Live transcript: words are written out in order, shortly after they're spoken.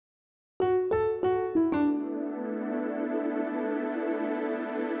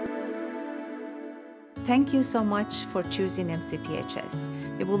Thank you so much for choosing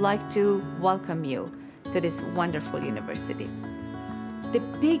MCPHS. We would like to welcome you to this wonderful university. The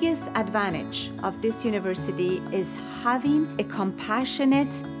biggest advantage of this university is having a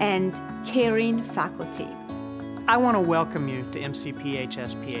compassionate and caring faculty. I want to welcome you to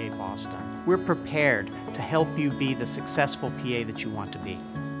MCPHS PA Boston. We're prepared to help you be the successful PA that you want to be.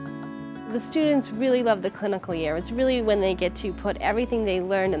 The students really love the clinical year. It's really when they get to put everything they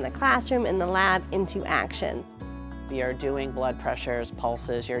learned in the classroom and the lab into action. You're doing blood pressures,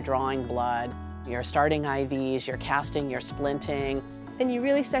 pulses, you're drawing blood, you're starting IVs, you're casting, you're splinting. And you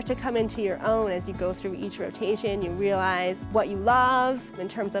really start to come into your own as you go through each rotation. You realize what you love in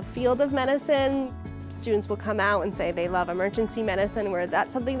terms of field of medicine. Students will come out and say they love emergency medicine, where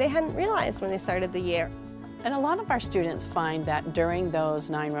that's something they hadn't realized when they started the year. And a lot of our students find that during those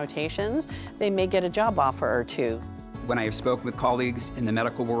 9 rotations, they may get a job offer or 2. When I have spoken with colleagues in the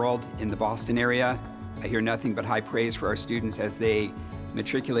medical world in the Boston area, I hear nothing but high praise for our students as they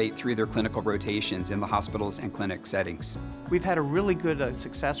matriculate through their clinical rotations in the hospitals and clinic settings. We've had a really good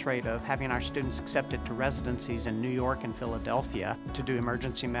success rate of having our students accepted to residencies in New York and Philadelphia to do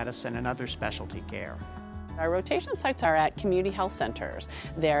emergency medicine and other specialty care. Our rotation sites are at community health centers.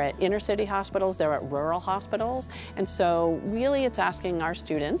 They're at inner city hospitals, they're at rural hospitals, and so really it's asking our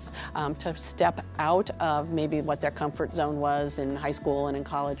students to step out of maybe what their comfort zone was in high school and in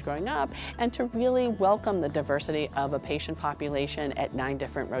college growing up, and to really welcome the diversity of a patient population at 9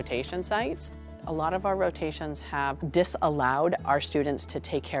 different rotation sites. A lot of our rotations have disallowed our students to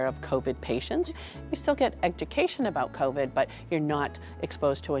take care of COVID patients. You still get education about COVID, but you're not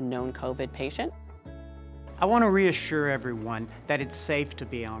exposed to a known COVID patient. I want to reassure everyone that it's safe to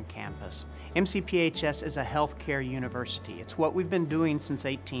be on campus. MCPHS is a healthcare university. It's what we've been doing since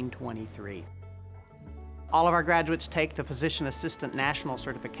 1823. All of our graduates take the Physician Assistant National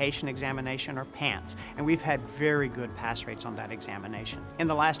Certification Examination, or PANCE, and we've had very good pass rates on that examination. In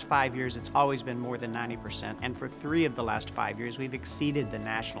the last 5 years, it's always been more than 90%, and for 3 of the last 5 years, we've exceeded the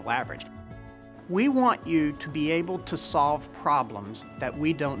national average. We want you to be able to solve problems that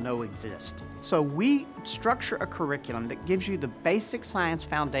we don't know exist. So we structure a curriculum that gives you the basic science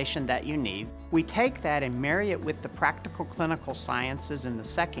foundation that you need. We take that and marry it with the practical clinical sciences in the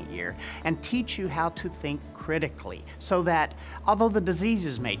 2nd year and teach you how to think critically, so that although the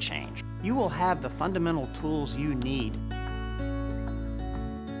diseases may change, you will have the fundamental tools you need